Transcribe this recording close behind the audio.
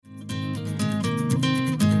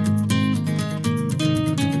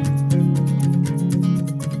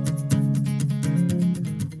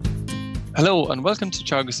Hello and welcome to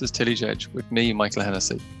Teagasc's Tillage Edge with me, Michael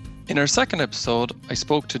Hennessy. In our second episode, I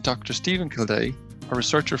spoke to Dr. Stephen Kildea, a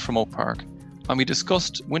researcher from Oak Park, and we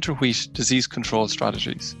discussed winter wheat disease control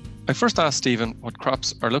strategies. I first asked Stephen what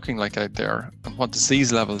crops are looking like out there and what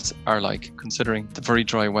disease levels are like considering the very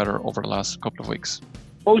dry weather over the last couple of weeks.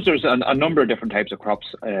 I suppose there's a number of different types of crops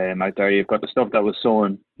out there. You've got the stuff that was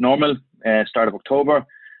sown normal, start of October,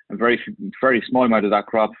 and very small amount of that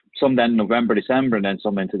crop, some then November, December, and then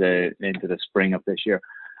some into the spring of this year.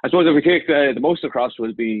 I suppose if we take the most of the crops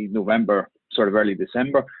will be November, sort of early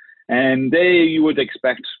December, and they you would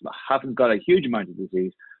expect haven't got a huge amount of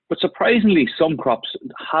disease. But surprisingly, some crops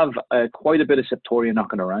have quite a bit of septoria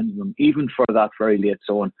knocking around them, even for that very late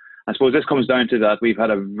sown. I suppose this comes down to that we've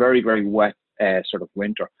had a very, very wet sort of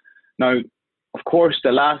winter. Now, of course,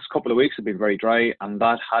 the last couple of weeks have been very dry, and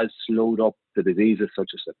that has slowed up the diseases such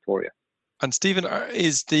as septoria. And Stephen, are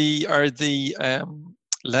the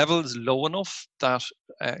levels low enough that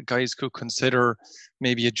guys could consider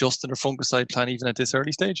maybe adjusting their fungicide plan even at this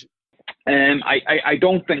early stage? I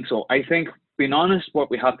don't think so. I think, being honest, what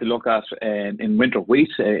we have to look at in winter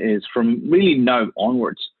wheat is from really now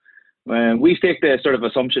onwards. We take the sort of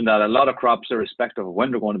assumption that a lot of crops, irrespective of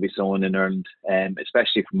when they're going to be sown and earned,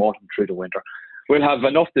 especially from autumn through to winter, will have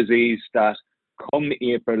enough disease that come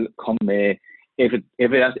April, come May, if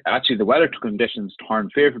actually the weather conditions turn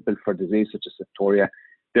favourable for disease such as septoria,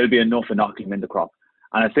 there'll be enough inoculum in the crop.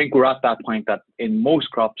 And I think we're at that point that in most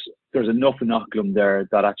crops, there's enough inoculum there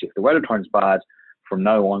that actually if the weather turns bad from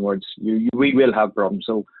now onwards, we will have problems.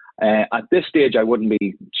 So at this stage, I wouldn't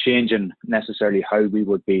be changing necessarily how we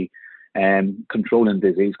would be controlling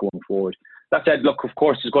disease going forward. That said, look, of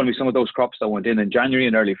course, there's going to be some of those crops that went in January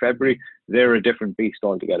and early February. They're a different beast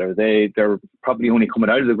altogether. They're probably only coming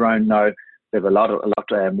out of the ground now. They have a lot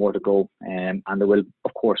more to go, and they will,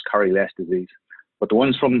 of course, carry less disease. But the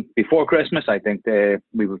ones from before Christmas, I think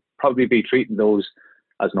we would probably be treating those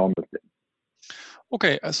as normal.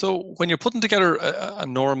 Okay, so when you're putting together a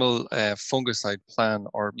normal fungicide plan,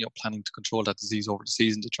 or planning to control that disease over the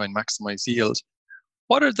season to try and maximize yield,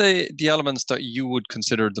 what are the elements that you would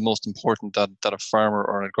consider the most important that a farmer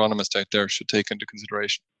or an agronomist out there should take into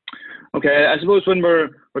consideration? Okay, I suppose when we're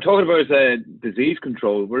talking about disease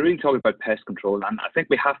control, we're really talking about pest control, and I think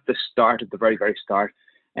we have to start at the very, very start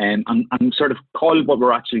and sort of call what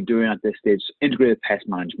we're actually doing at this stage integrated pest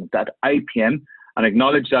management, that IPM, and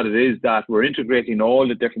acknowledge that it is that we're integrating all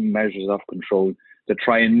the different measures of control to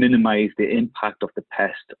try and minimise the impact of the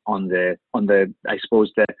pest on the I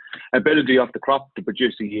suppose the ability of the crop to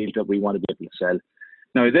produce the yield that we want to be able to sell.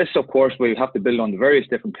 Now this, of course, we have to build on the various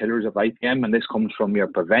different pillars of IPM, and this comes from your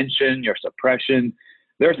prevention, your suppression.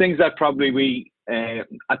 There are things that probably we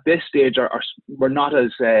at this stage we're not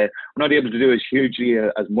able to do as hugely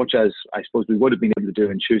as much as I suppose we would have been able to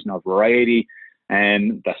do in choosing our variety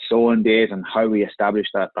and the sowing date and how we establish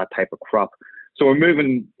that type of crop. So we're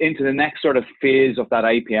moving into the next sort of phase of that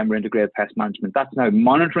IPM, or integrated pest management. That's now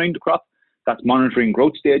monitoring the crop, that's monitoring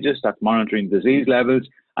growth stages, that's monitoring disease levels,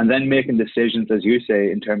 and then making decisions, as you say,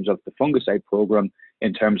 in terms of the fungicide program,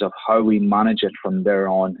 in terms of how we manage it from there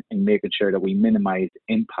on, and making sure that we minimize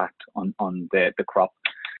impact on the crop.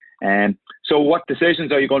 And so what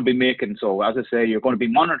decisions are you going to be making? So as I say, you're going to be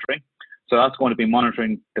monitoring. So that's going to be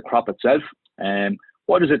monitoring the crop itself.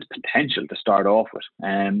 What is its potential to start off with?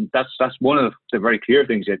 And that's one of the very clear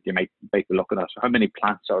things that you might be looking at. So how many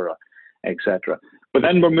plants are, etc. But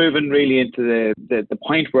then we're moving really into the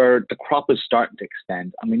point where the crop is starting to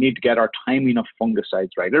extend, and we need to get our timing of fungicides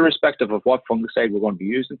right. Irrespective of what fungicide we're going to be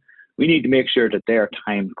using, we need to make sure that they are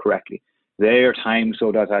timed correctly. They are timed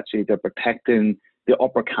so that actually they're protecting the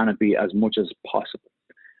upper canopy as much as possible.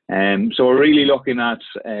 So we're really looking at,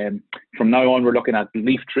 from now on, we're looking at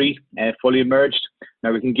leaf tree fully emerged.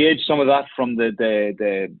 Now we can gauge some of that from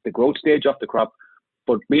the growth stage of the crop,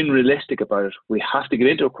 but being realistic about it, we have to get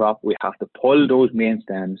into a crop, we have to pull those main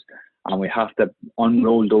stems, and we have to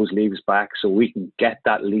unroll those leaves back so we can get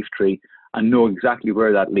that leaf tree and know exactly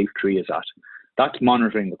where that leaf tree is at. That's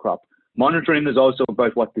monitoring the crop. Monitoring is also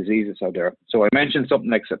about what diseases are there. So I mentioned something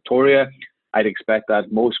like septoria. I'd expect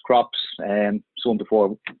that most crops sown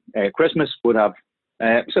before Christmas would have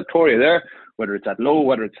septoria there, whether it's at low,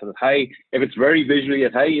 whether it's at high. If it's very visually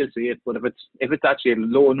at high, you'll see it, but if it's actually at a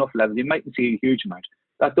low enough level, you mightn't see a huge amount.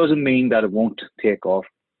 That doesn't mean that it won't take off.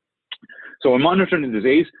 So we're monitoring the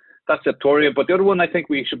disease. That's septoria. But the other one I think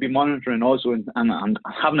we should be monitoring also and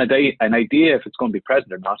having an idea if it's going to be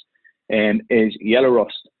present or not is yellow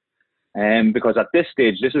rust. Because at this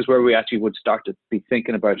stage, this is where we actually would start to be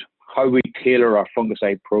thinking about how we tailor our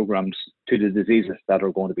fungicide programs to the diseases that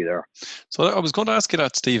are going to be there. So I was going to ask you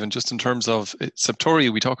that, Stephen, just in terms of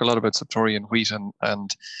Septoria. We talk a lot about Septoria in wheat, and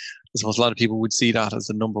I suppose a lot of people would see that as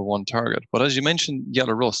the number one target. But as you mentioned,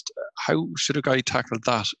 yellow rust, how should a guy tackle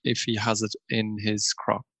that if he has it in his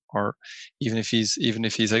crop, or even if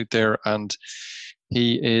he's out there and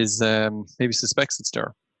he is maybe suspects it's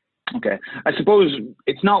there? Okay, I suppose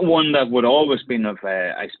it's not one that would always been of,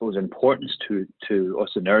 importance to us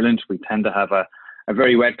in Ireland. We tend to have a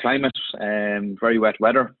very wet climate, very wet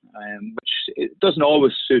weather, which it doesn't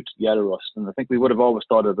always suit yellow rust. And I think we would have always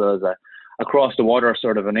thought of it as a across the water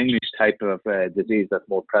sort of an English type of disease that's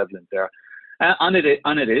more prevalent there, and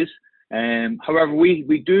it is. However,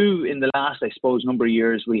 we do in the last, I suppose, number of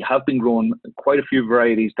years, we have been growing quite a few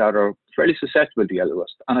varieties that are fairly susceptible to yellow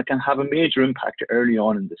rust, and it can have a major impact early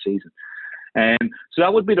on in the season. So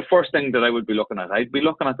that would be the first thing that I would be looking at. I'd be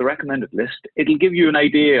looking at the recommended list. It'll give you an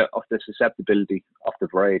idea of the susceptibility of the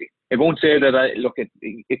variety. It won't say that,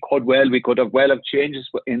 we could have changes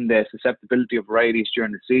in the susceptibility of varieties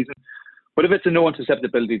during the season. But if it's a known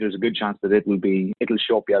susceptibility, there's a good chance that it'll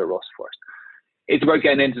show up yellow rust first. It's about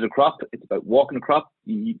getting into the crop. It's about walking the crop.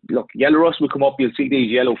 Look, yellow rust will come up. You'll see these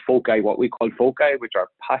yellow foci, what we call foci, which are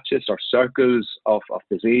patches or circles of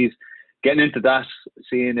disease. Getting into that,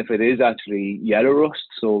 seeing if it is actually yellow rust.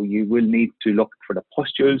 So you will need to look for the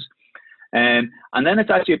pustules. And then it's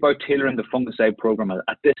actually about tailoring the fungicide program.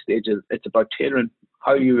 At this stage, it's about tailoring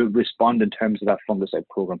how you respond in terms of that fungicide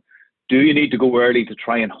program. Do you need to go early to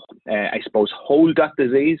try and, hold that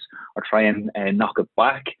disease, or try and knock it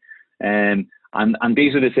back? And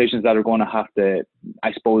these are decisions that are going to have to,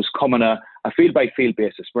 come on a field-by-field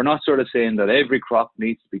basis. We're not sort of saying that every crop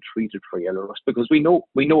needs to be treated for yellow rust, because we know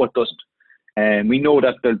it doesn't. And we know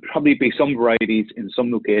that there'll probably be some varieties in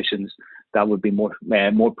some locations that would be more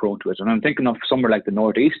prone to it. And I'm thinking of somewhere like the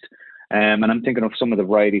Northeast, and I'm thinking of some of the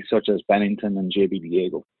varieties such as Bennington and JB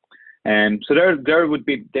Diego. So they would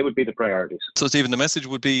be the priorities. So Stephen, the message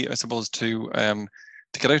would be, I suppose, to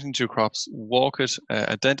get out into your crops, walk it,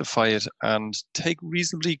 identify it, and take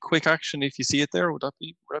reasonably quick action if you see it there. Would that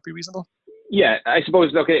be reasonable? Yeah, I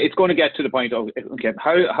suppose. Okay, it's going to get to the point of, okay,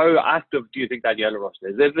 how active do you think that yellow rust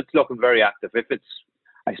is? If it's looking very active, if it's,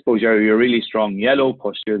 I suppose, you're really strong yellow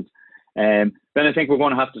pustules, then I think we're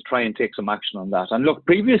going to have to try and take some action on that. And look,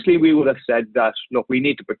 previously we would have said that, look, we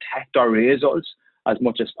need to protect our azoles as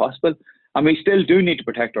much as possible. And we still do need to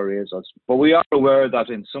protect our azoles, but we are aware that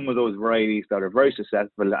in some of those varieties that are very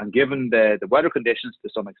susceptible, and given the weather conditions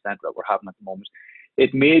to some extent that we're having at the moment,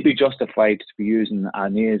 it may be justified to be using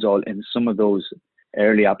an azole in some of those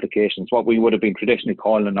early applications, what we would have been traditionally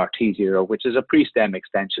calling our T0, which is a pre-stem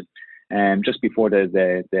extension, just before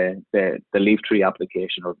the leaf tree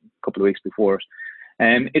application, or a couple of weeks before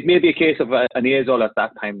it. It may be a case of an azole at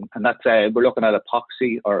that time, and that's we're looking at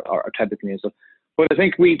epoxy or terbinafine. But I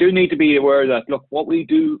think we do need to be aware that, look, what we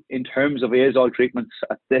do in terms of azole treatments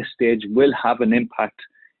at this stage will have an impact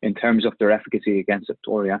in terms of their efficacy against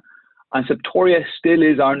Septoria. And Septoria still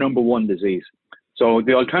is our number one disease. So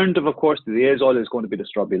the alternative, of course, to the azole is going to be the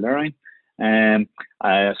strobilurine,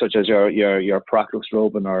 such as your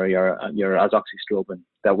proclostrobin or your azoxystrobin,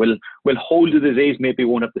 that will hold the disease. Maybe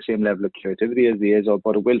won't have the same level of curativity as the azole,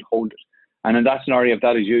 but it will hold it. And in that scenario, if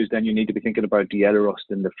that is used, then you need to be thinking about the yellow rust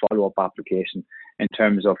in the follow-up application in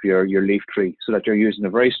terms of your leaf tree, so that you're using a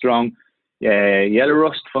very strong yellow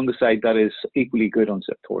rust fungicide that is equally good on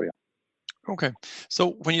Septoria. Okay.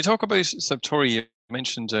 So when you talk about Septoria, you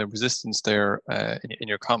mentioned resistance there in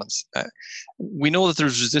your comments. We know that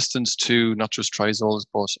there's resistance to not just triazoles,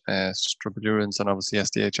 but strobilurins and obviously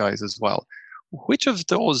SDHIs as well. Which of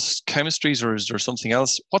those chemistries, or is there something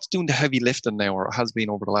else? What's doing the heavy lifting now, or has been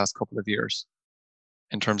over the last couple of years,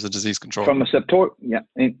 in terms of disease control? From a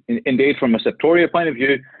indeed, from a Septoria point of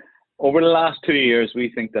view, over the last 2 years, we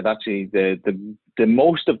think that actually the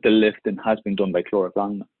most of the lifting has been done by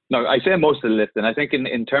chlorothalonil. Now, I say most of the lifting. I think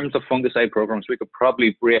in terms of fungicide programs, we could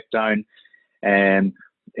probably break down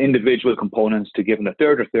individual components to give them a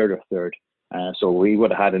third. So we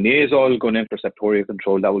would have had an azole going in for Septoria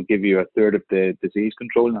control. That would give you a third of the disease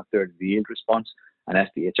control and a third of the yield response. And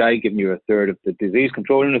SDHI giving you a third of the disease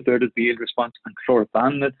control and a third of the yield response. And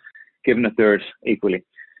chlorothalonil giving a third equally.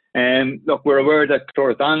 Look, we're aware that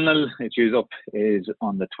chlorothalonil, its use up is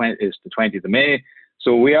the 20th of May.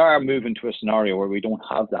 So we are moving to a scenario where we don't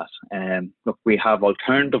have that. Look, we have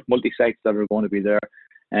alternative multi-sites that are going to be there.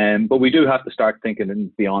 But we do have to start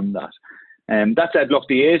thinking beyond that. That said, look,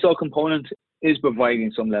 the azole component is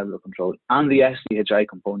providing some level of control, and the SDHI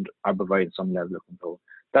component are providing some level of control.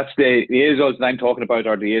 That's the azoles that I'm talking about,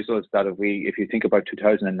 are the azoles that if you think about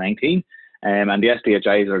 2019, And the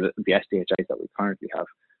SDHIs are the SDHIs that we currently have.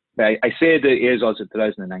 I say the azoles of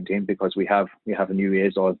 2019 because we have a new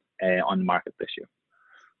azole on the market this year.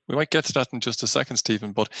 We might get to that in just a second,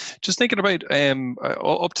 Stephen, but just thinking about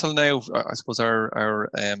up till now, I suppose our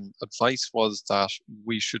advice was that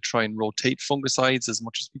we should try and rotate fungicides as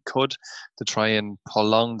much as we could to try and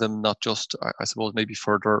prolong them, not just, I suppose, maybe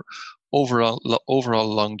further overall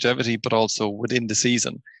longevity, but also within the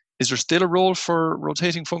season. Is there still a role for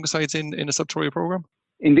rotating fungicides in a Septoria program?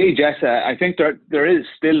 Indeed, yes. I think there is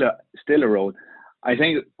still a role. I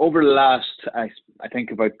think over the last, I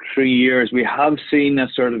think about 3 years, we have seen a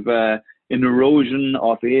sort of an erosion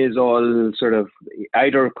of azole sort of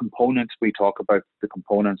either components. We talk about the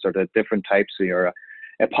components or the different types of your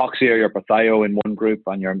epoxy or your pathio in one group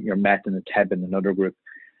and your met and the TEB in another group.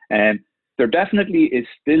 And there definitely is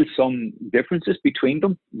still some differences between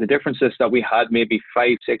them. The differences that we had maybe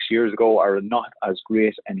 5-6 years ago are not as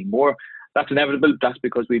great anymore. That's inevitable. That's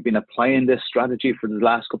because we've been applying this strategy for the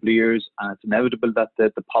last couple of years, and it's inevitable that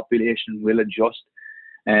the population will adjust.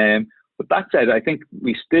 But that said, I think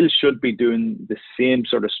we still should be doing the same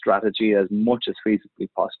sort of strategy as much as feasibly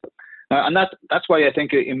possible. And that's why I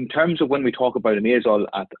think in terms of when we talk about an azole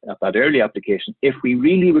at that early application, if we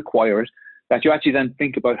really require it, that you actually then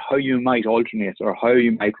think about how you might alternate or how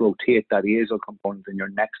you might rotate that azole component in your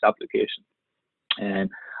next application. And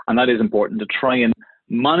that is important to try and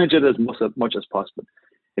manage it as much as possible.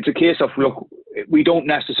 It's a case of, look, we don't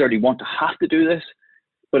necessarily want to have to do this,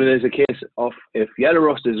 but it is a case of if yellow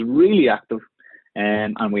rust is really active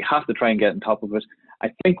and we have to try and get on top of it. I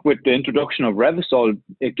think with the introduction of Revysol,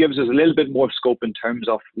 it gives us a little bit more scope in terms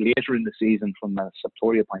of later in the season from a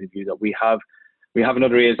Septoria point of view that we have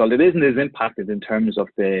another azole that isn't as impacted in terms of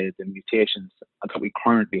the mutations that we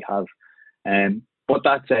currently have. But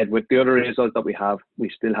that said, with the other azoles that we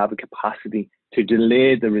still have a capacity to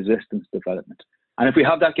delay the resistance development. And if we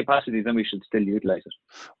have that capacity, then we should still utilize it.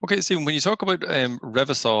 Okay, Stephen, when you talk about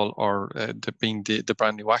Revysol or being the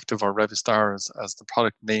brand new active, or Revistar as the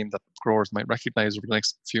product name that growers might recognize over the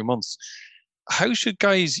next few months, how should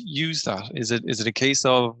guys use that? Is it a case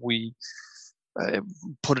of we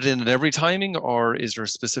put it in at every timing, or is there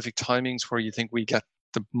specific timings where you think we get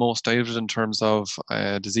the most out of it in terms of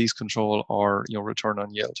disease control or return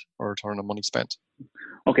on yield or return on money spent?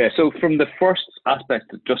 Okay, so from the first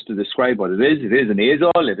aspect, just to describe what it is an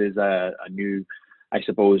azole. It is a new, I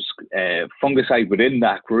suppose, fungicide within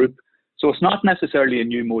that group. So it's not necessarily a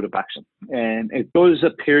new mode of action. And it does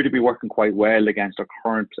appear to be working quite well against our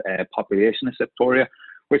current population of Septoria,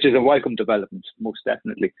 which is a welcome development, most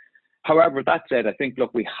definitely. However, that said, I think,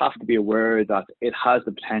 look, we have to be aware that it has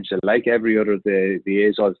the potential, like every other of the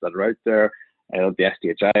azoles that are out there, the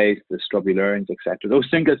SDHIs, the strobilurins, etc. Those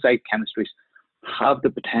single site chemistries have the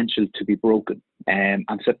potential to be broken. And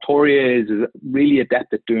Septoria is really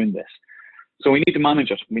adept at doing this. So we need to manage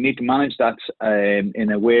it. We need to manage that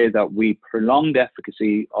in a way that we prolong the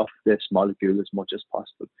efficacy of this molecule as much as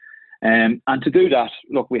possible. And to do that,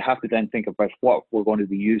 look, we have to then think about what we're going to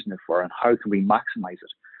be using it for and how can we maximize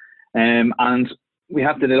it. And we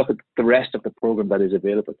have to look at the rest of the program that is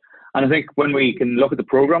available. And I think when we can look at the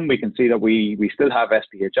program, we can see that we still have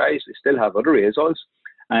SDHIs, we still have other azoles,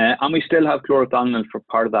 and we still have chlorothalonil for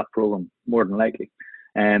part of that program, more than likely.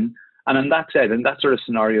 And in that said, in that sort of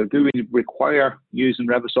scenario, do we require using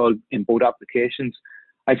Revysol in both applications?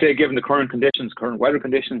 I'd say given the current weather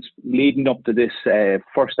conditions leading up to this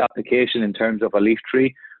first application in terms of a leaf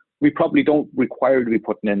tree, we probably don't require to be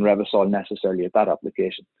putting in Revysol necessarily at that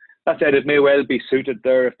application. That said, it may well be suited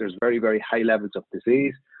there if there's very, very high levels of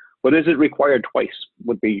disease. But is it required twice?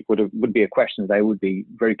 Would be a question that I would be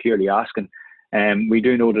very clearly asking. We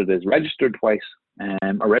do know that it is registered twice,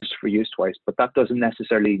 or registered for use twice, but that doesn't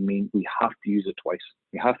necessarily mean we have to use it twice.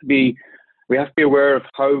 We have to be aware of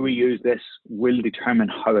how we use this will determine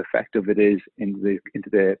how effective it is into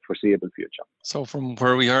the foreseeable future. So from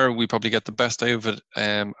where we are, we probably get the best out of it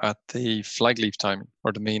at the flag leaf timing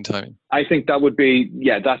or the main timing. I think that would be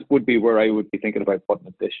where I would be thinking about putting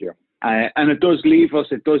it this year. And it does give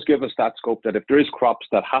us that scope that if there is crops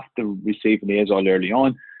that have to receive an azole early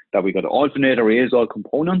on, that we got to alternate our azole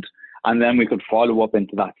component, and then we could follow up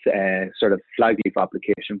into that sort of flag leaf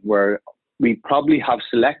application where we probably have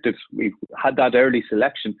we've had that early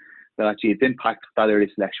selection that actually its impact of that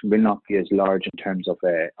early selection will not be as large in terms of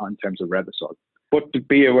Revysol. But to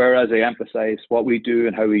be aware, as I emphasise, what we do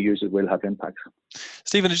and how we use it will have impacts.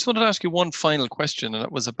 Stephen, I just wanted to ask you one final question, and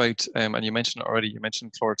that was about, and you mentioned it already, you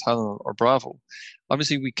mentioned chlorothalonil or Bravo.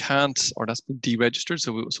 Obviously, we can't, or that's been deregistered,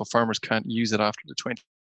 so farmers can't use it after the 20th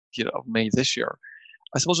of May this year.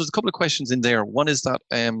 I suppose there's a couple of questions in there. One is that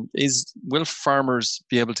will farmers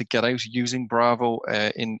be able to get out using Bravo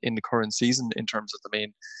in the current season in terms of the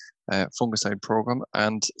main fungicide program?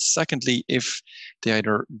 And secondly, if they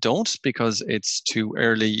either don't because it's too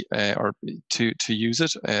early or to use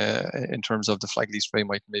it in terms of the flag leaf spray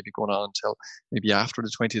might maybe going on until maybe after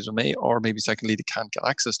the 20th of May, or maybe secondly they can't get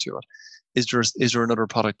access to it, is there another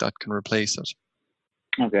product that can replace it?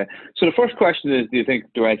 Okay, so the first question is,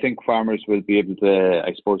 do I think farmers will be able to,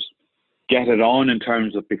 I suppose, get it on in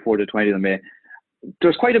terms of before the 20th of May?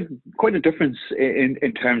 There's quite a difference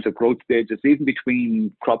in terms of growth stages, even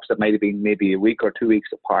between crops that might have been maybe a week or 2 weeks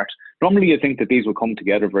apart. Normally, you think that these will come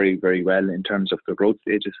together very, very well in terms of the growth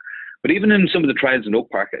stages. But even in some of the trials in Oak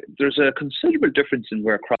Park, there's a considerable difference in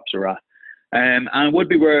where crops are at. And it would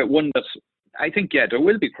be where one that I think, there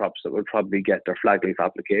will be crops that will probably get their flag leaf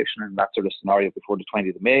application in that sort of scenario before the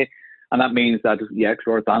 20th of May. And that means that,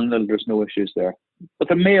 chlorothalonil, there's no issues there. But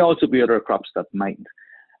there may also be other crops that mightn't.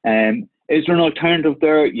 Is there an alternative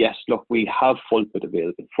there? Yes, look, we have Fulpid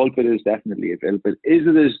available. Fulpid is definitely available. Is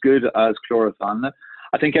it as good as chlorothalonil?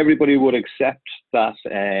 I think everybody would accept that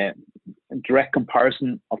direct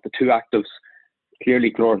comparison of the two actives,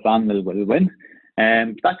 clearly chlorothalonil will win.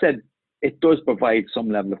 That said, it does provide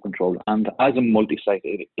some level of control. And as a multi-site,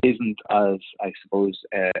 it isn't as, I suppose,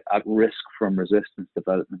 at risk from resistance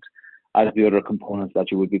development as the other components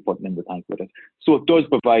that you would be putting in the tank with it. So it does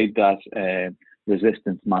provide that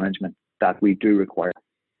resistance management that we do require.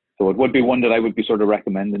 So it would be one that I would be sort of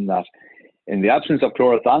recommending that in the absence of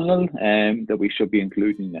chlorothalonil, that we should be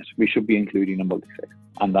including it. We should be including a multi-site.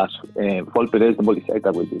 And that Fulpid is the multi-site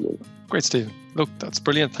that will be used. Great, Stephen. Look, that's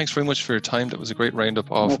brilliant. Thanks very much for your time. That was a great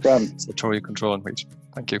roundup of Sartorial control and wheat.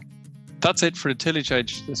 Thank you. That's it for the Tillage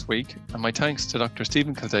Edge this week, and my thanks to Dr.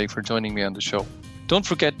 Stephen Kildea for joining me on the show. Don't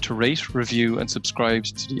forget to rate, review and subscribe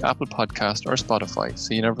to the Apple Podcast or Spotify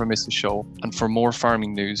so you never miss a show. And for more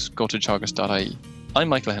farming news, go to teagasc.ie. I'm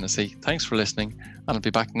Michael Hennessy. Thanks for listening, and I'll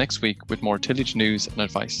be back next week with more tillage news and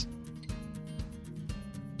advice.